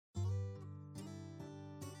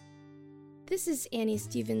This is Annie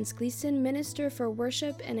Stevens Gleason, Minister for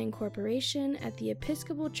Worship and Incorporation at the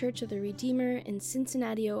Episcopal Church of the Redeemer in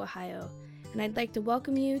Cincinnati, Ohio, and I'd like to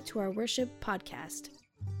welcome you to our worship podcast.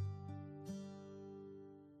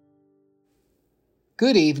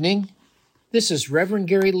 Good evening. This is Reverend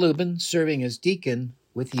Gary Lubin serving as deacon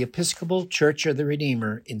with the Episcopal Church of the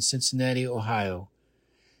Redeemer in Cincinnati, Ohio.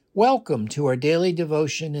 Welcome to our daily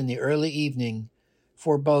devotion in the early evening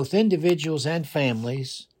for both individuals and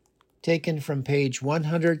families, taken from page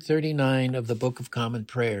 139 of the Book of Common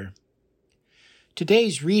Prayer.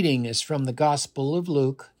 Today's reading is from the Gospel of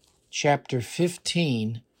Luke, chapter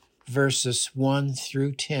 15, verses 1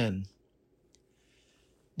 through 10.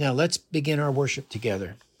 Now let's begin our worship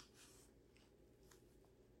together.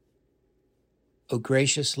 O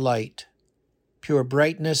gracious light, pure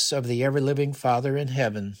brightness of the ever-living Father in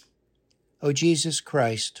heaven, O Jesus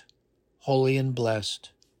Christ, holy and blessed.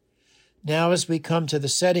 Now as we come to the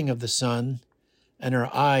setting of the sun, and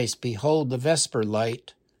our eyes behold the vesper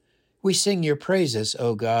light, we sing your praises,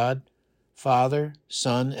 O God, Father,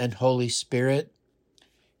 Son, and Holy Spirit.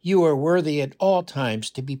 You are worthy at all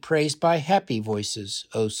times to be praised by happy voices,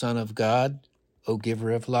 O Son of God, O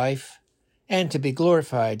Giver of life, and to be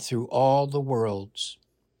glorified through all the worlds.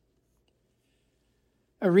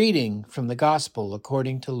 A reading from the Gospel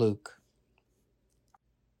according to Luke.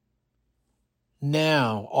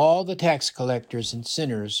 Now all the tax collectors and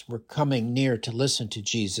sinners were coming near to listen to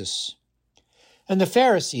Jesus. And the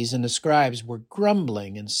Pharisees and the scribes were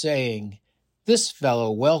grumbling and saying, "This fellow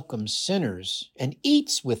welcomes sinners and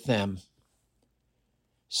eats with them."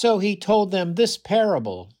 So he told them this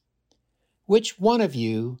parable. Which one of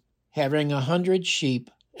you, having 100 sheep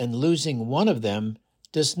and losing one of them,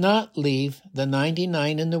 does not leave the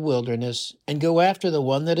 99 in the wilderness and go after the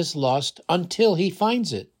one that is lost until he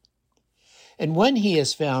finds it? And when he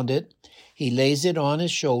has found it, he lays it on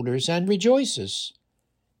his shoulders and rejoices.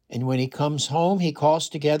 And when he comes home, he calls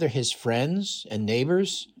together his friends and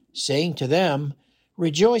neighbors, saying to them,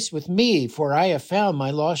 "Rejoice with me, for I have found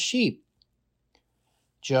my lost sheep."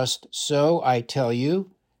 Just so, I tell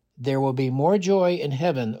you, there will be more joy in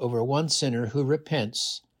heaven over one sinner who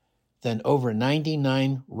repents than over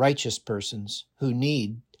 99 righteous persons who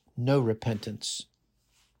need no repentance.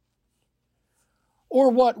 Or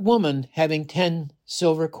what woman, having 10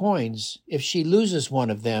 silver coins, if she loses one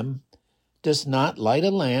of them, does not light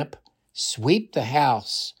a lamp, sweep the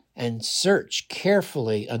house, and search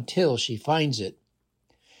carefully until she finds it?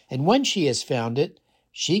 And when she has found it,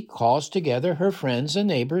 she calls together her friends and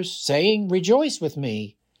neighbors, saying, "Rejoice with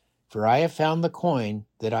me, for I have found the coin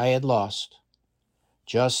that I had lost."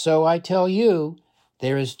 Just so, I tell you,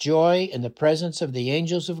 there is joy in the presence of the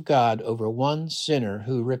angels of God over one sinner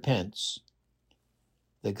who repents.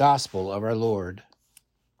 The Gospel of our Lord.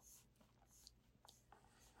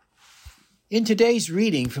 In today's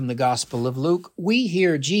reading from the Gospel of Luke, we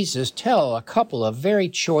hear Jesus tell a couple of very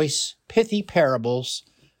choice, pithy parables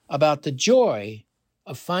about the joy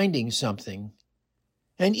of finding something.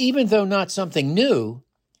 And even though not something new,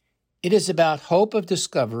 it is about hope of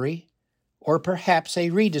discovery, or perhaps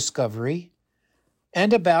a rediscovery,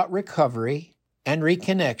 and about recovery and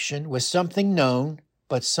reconnection with something known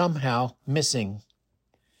but somehow missing.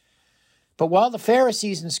 But while the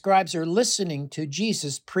Pharisees and scribes are listening to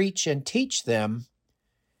Jesus preach and teach them,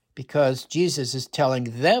 because Jesus is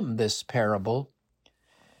telling them this parable,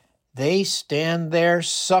 they stand there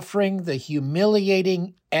suffering the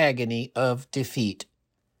humiliating agony of defeat.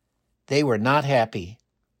 They were not happy,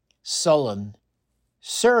 sullen,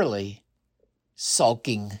 surly,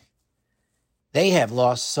 sulking. They have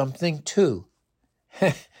lost something too.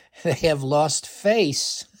 They have lost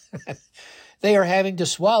face. They are having to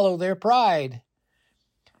swallow their pride.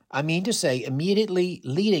 I mean to say, immediately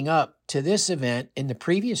leading up to this event in the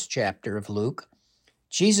previous chapter of Luke,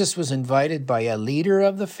 Jesus was invited by a leader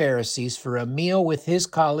of the Pharisees for a meal with his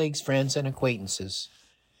colleagues, friends, and acquaintances.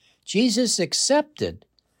 Jesus accepted,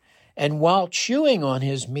 and while chewing on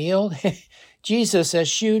his meal, Jesus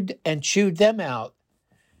eschewed and chewed them out.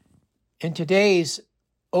 In today's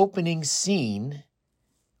opening scene,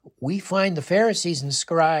 we find the Pharisees and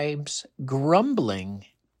scribes grumbling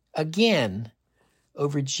again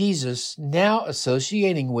over Jesus now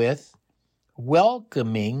associating with,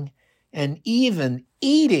 welcoming, and even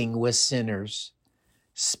eating with sinners,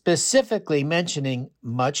 specifically mentioning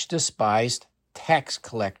much despised tax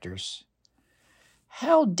collectors.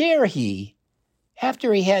 How dare he,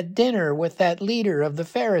 after he had dinner with that leader of the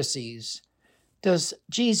Pharisees? Does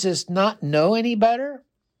Jesus not know any better?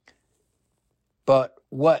 But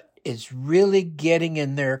what is really getting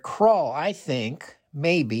in their craw, I think,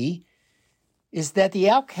 maybe, is that the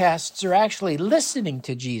outcasts are actually listening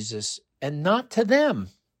to Jesus and not to them.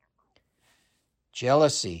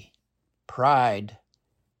 Jealousy, pride,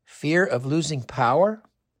 fear of losing power.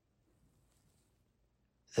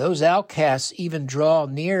 Those outcasts even draw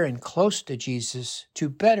near and close to Jesus to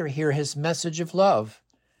better hear his message of love.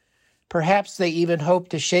 Perhaps they even hope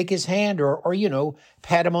to shake his hand or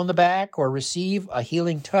pat him on the back or receive a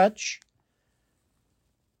healing touch.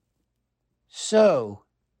 So,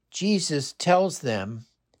 Jesus tells them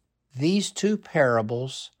these two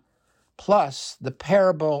parables, plus the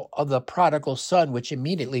parable of the prodigal son, which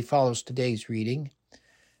immediately follows today's reading.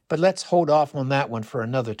 But let's hold off on that one for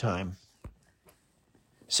another time.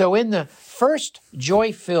 So in the first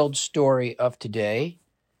joy-filled story of today,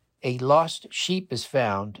 a lost sheep is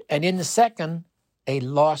found, and in the second, a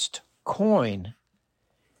lost coin.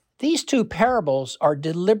 These two parables are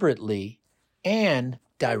deliberately and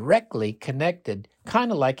directly connected,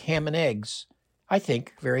 kind of like ham and eggs. I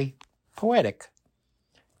think very poetic.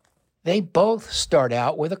 They both start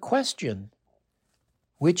out with a question.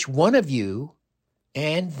 Which one of you,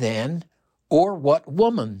 and then, or what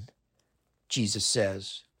woman? Jesus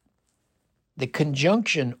says. The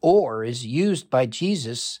conjunction or is used by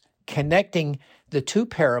Jesus, connecting the two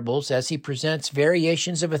parables as he presents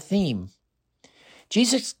variations of a theme.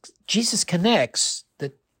 Jesus connects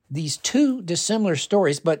these two dissimilar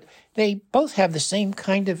stories, but they both have the same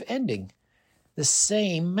kind of ending, the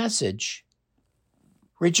same message.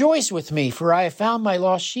 Rejoice with me, for I have found my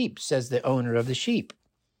lost sheep, says the owner of the sheep.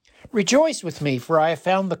 Rejoice with me, for I have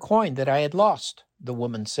found the coin that I had lost, the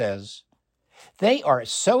woman says. They are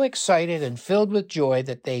so excited and filled with joy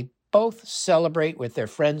that they both celebrate with their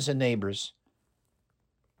friends and neighbors.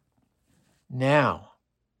 Now,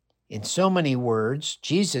 in so many words,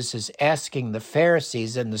 Jesus is asking the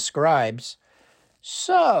Pharisees and the scribes,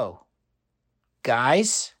 so,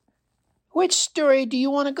 guys, which story do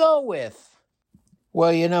you want to go with?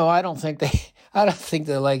 Well, I don't think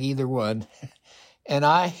they like either one.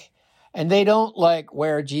 And they don't like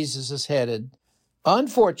where Jesus is headed.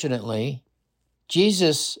 Unfortunately,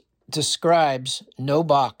 Jesus describes no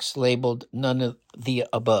box labeled none of the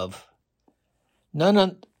above.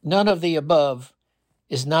 None of the above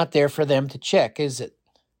is not there for them to check, is it?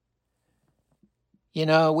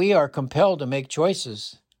 We are compelled to make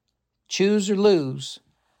choices, choose or lose.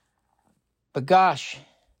 But gosh,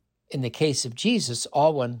 in the case of Jesus,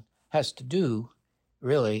 all one has to do,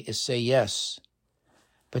 really, is say yes.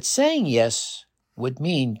 But saying yes would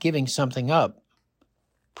mean giving something up.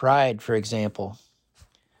 Pride, for example.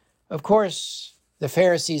 Of course, the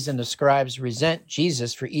Pharisees and the scribes resent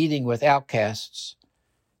Jesus for eating with outcasts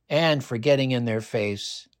and for getting in their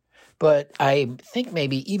face. But I think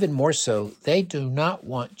maybe even more so, they do not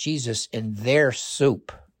want Jesus in their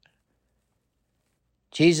soup.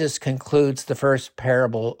 Jesus concludes the first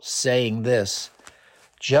parable saying this,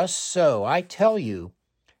 "Just so, I tell you,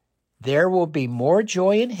 there will be more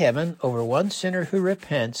joy in heaven over one sinner who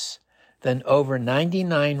repents than over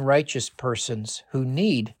 99 righteous persons who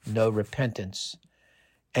need no repentance."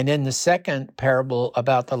 And in the second parable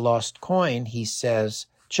about the lost coin, he says,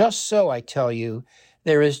 "Just so, I tell you,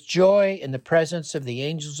 there is joy in the presence of the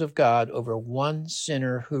angels of God over one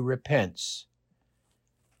sinner who repents."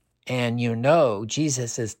 And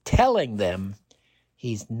Jesus is telling them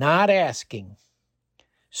he's not asking.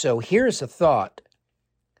 So here's a thought.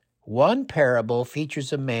 One parable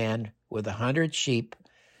features a man with 100 sheep,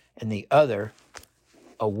 and the other,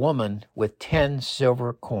 a woman with 10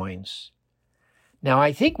 silver coins. Now,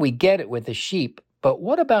 I think we get it with the sheep, but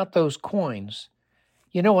what about those coins?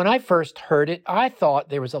 When I first heard it, I thought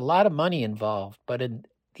there was a lot of money involved, but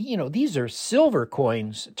these are silver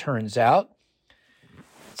coins, it turns out.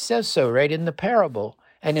 It says so right in the parable.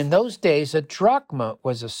 And in those days, a drachma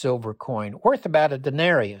was a silver coin worth about a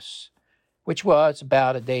denarius, which was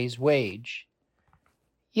about a day's wage.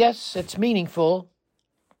 Yes, it's meaningful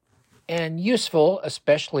and useful,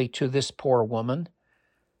 especially to this poor woman,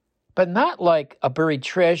 but not like a buried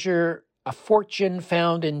treasure, a fortune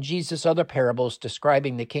found in Jesus' other parables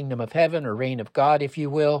describing the kingdom of heaven or reign of God, if you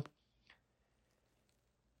will.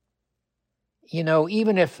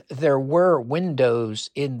 Even if there were windows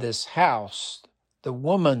in this house, the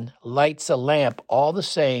woman lights a lamp all the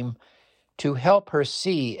same to help her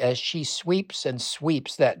see as she sweeps and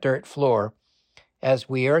sweeps that dirt floor. As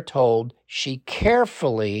we are told, she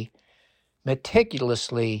carefully,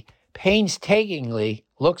 meticulously, painstakingly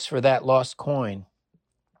looks for that lost coin.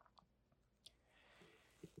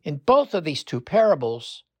 In both of these two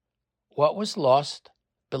parables, what was lost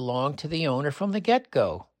belonged to the owner from the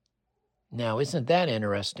get-go. Now, isn't that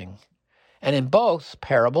interesting? And in both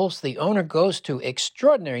parables, the owner goes to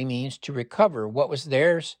extraordinary means to recover what was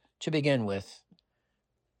theirs to begin with.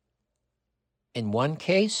 In one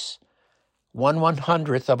case,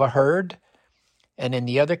 1/100th of a herd, and in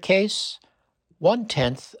the other case,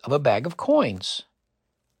 1/10 of a bag of coins.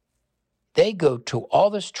 They go to all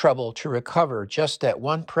this trouble to recover just that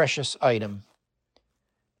one precious item.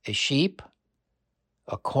 A sheep,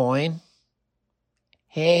 a coin,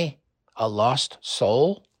 a lost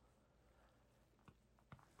soul.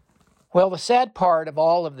 Well, the sad part of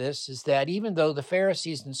all of this is that even though the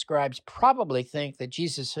Pharisees and scribes probably think that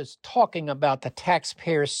Jesus is talking about the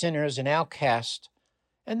taxpayer sinners and outcasts,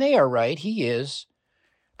 and they are right, he is,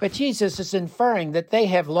 but Jesus is inferring that they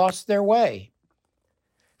have lost their way.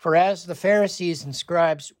 For as the Pharisees and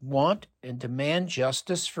scribes want and demand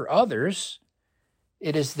justice for others,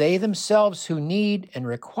 it is they themselves who need and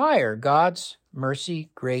require God's mercy,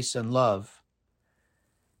 grace, and love.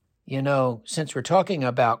 You know, since we're talking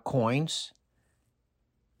about coins,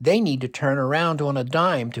 they need to turn around on a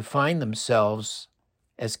dime to find themselves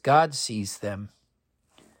as God sees them.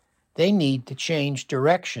 They need to change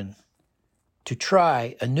direction, to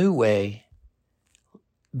try a new way,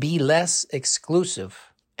 be less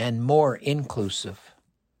exclusive and more inclusive.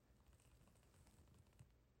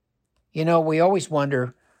 You know, we always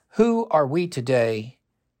wonder, who are we today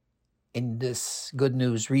in this good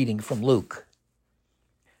news reading from Luke?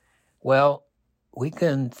 Well, we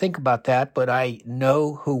can think about that, but I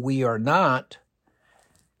know who we are not.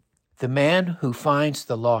 The man who finds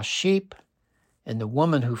the lost sheep and the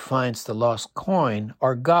woman who finds the lost coin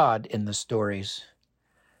are God in the stories.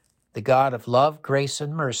 The God of love, grace,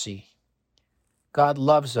 and mercy. God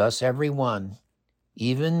loves us, every one,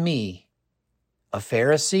 even me, a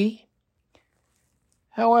Pharisee.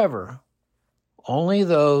 However, only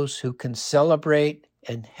those who can celebrate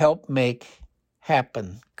and help make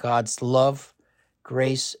happen God's love,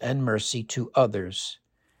 grace, and mercy to others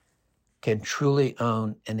can truly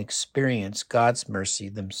own and experience God's mercy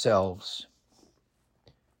themselves.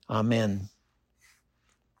 Amen.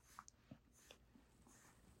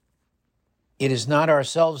 It is not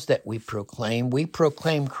ourselves that we proclaim. We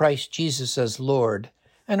proclaim Christ Jesus as Lord,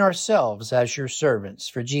 and ourselves as your servants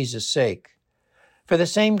for Jesus' sake. For the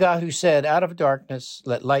same God who said, "Out of darkness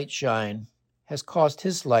let light shine," has caused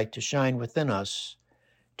his light to shine within us,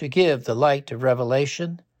 to give the light of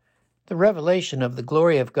revelation, the revelation of the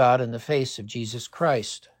glory of God in the face of Jesus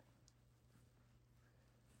Christ.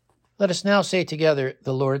 Let us now say together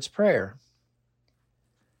the Lord's Prayer.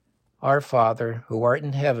 Our Father, who art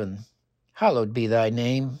in heaven, hallowed be thy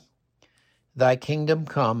name. Thy kingdom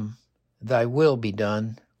come, thy will be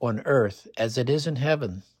done, on earth as it is in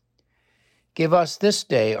heaven. Give us this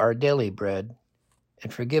day our daily bread,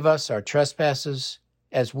 and forgive us our trespasses,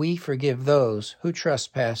 as we forgive those who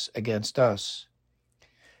trespass against us.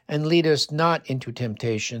 And lead us not into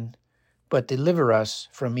temptation, but deliver us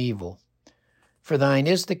from evil. For thine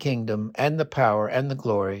is the kingdom, and the power, and the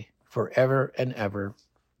glory, forever and ever.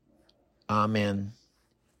 Amen.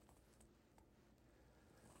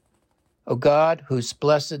 O God, whose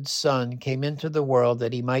blessed Son came into the world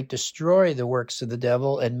that he might destroy the works of the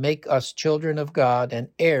devil and make us children of God and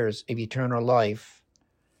heirs of eternal life,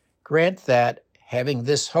 grant that, having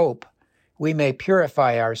this hope, we may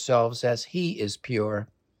purify ourselves as he is pure,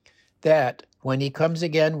 that, when he comes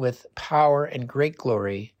again with power and great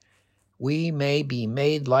glory, we may be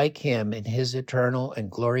made like him in his eternal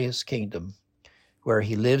and glorious kingdom, where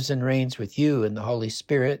he lives and reigns with you in the Holy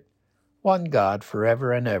Spirit, one God,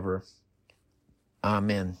 forever and ever.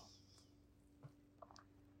 Amen.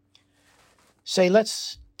 Say,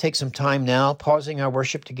 let's take some time now, pausing our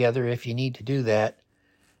worship together if you need to do that,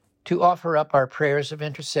 to offer up our prayers of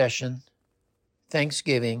intercession,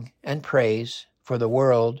 thanksgiving, and praise for the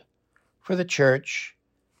world, for the church,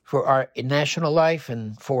 for our national life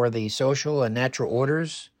and for the social and natural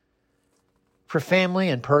orders, for family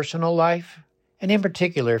and personal life, and in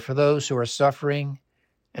particular for those who are suffering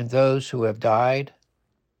and those who have died.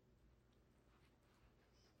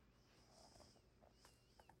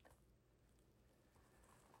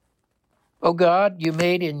 O God, you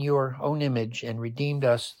made in your own image and redeemed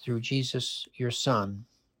us through Jesus, your Son.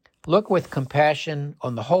 Look with compassion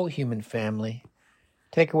on the whole human family.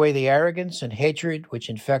 Take away the arrogance and hatred which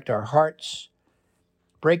infect our hearts.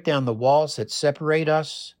 Break down the walls that separate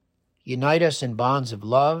us. Unite us in bonds of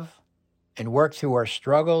love, and work through our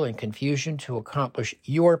struggle and confusion to accomplish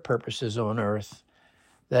your purposes on earth,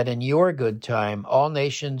 that in your good time all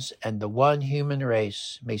nations and the one human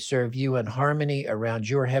race may serve you in harmony around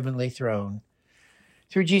your heavenly throne.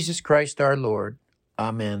 Through Jesus Christ our Lord.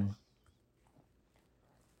 Amen.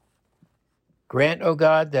 Grant, O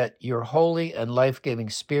God, that your holy and life-giving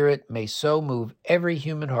Spirit may so move every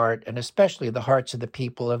human heart, and especially the hearts of the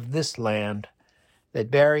people of this land,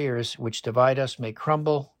 that barriers which divide us may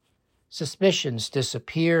crumble, suspicions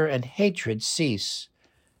disappear, and hatred cease,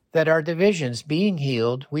 that our divisions being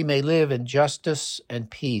healed, we may live in justice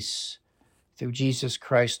and peace. Through Jesus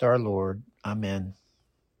Christ our Lord. Amen.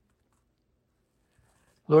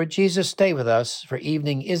 Lord Jesus, stay with us, for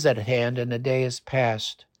evening is at hand and the day is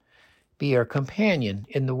past. Be our companion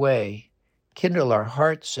in the way. Kindle our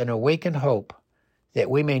hearts and awaken hope, that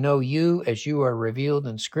we may know you as you are revealed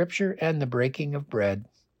in Scripture and the breaking of bread.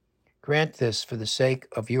 Grant this for the sake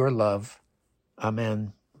of your love.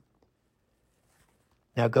 Amen.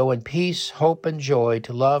 Now go in peace, hope, and joy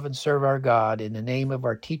to love and serve our God in the name of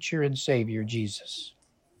our teacher and Savior, Jesus.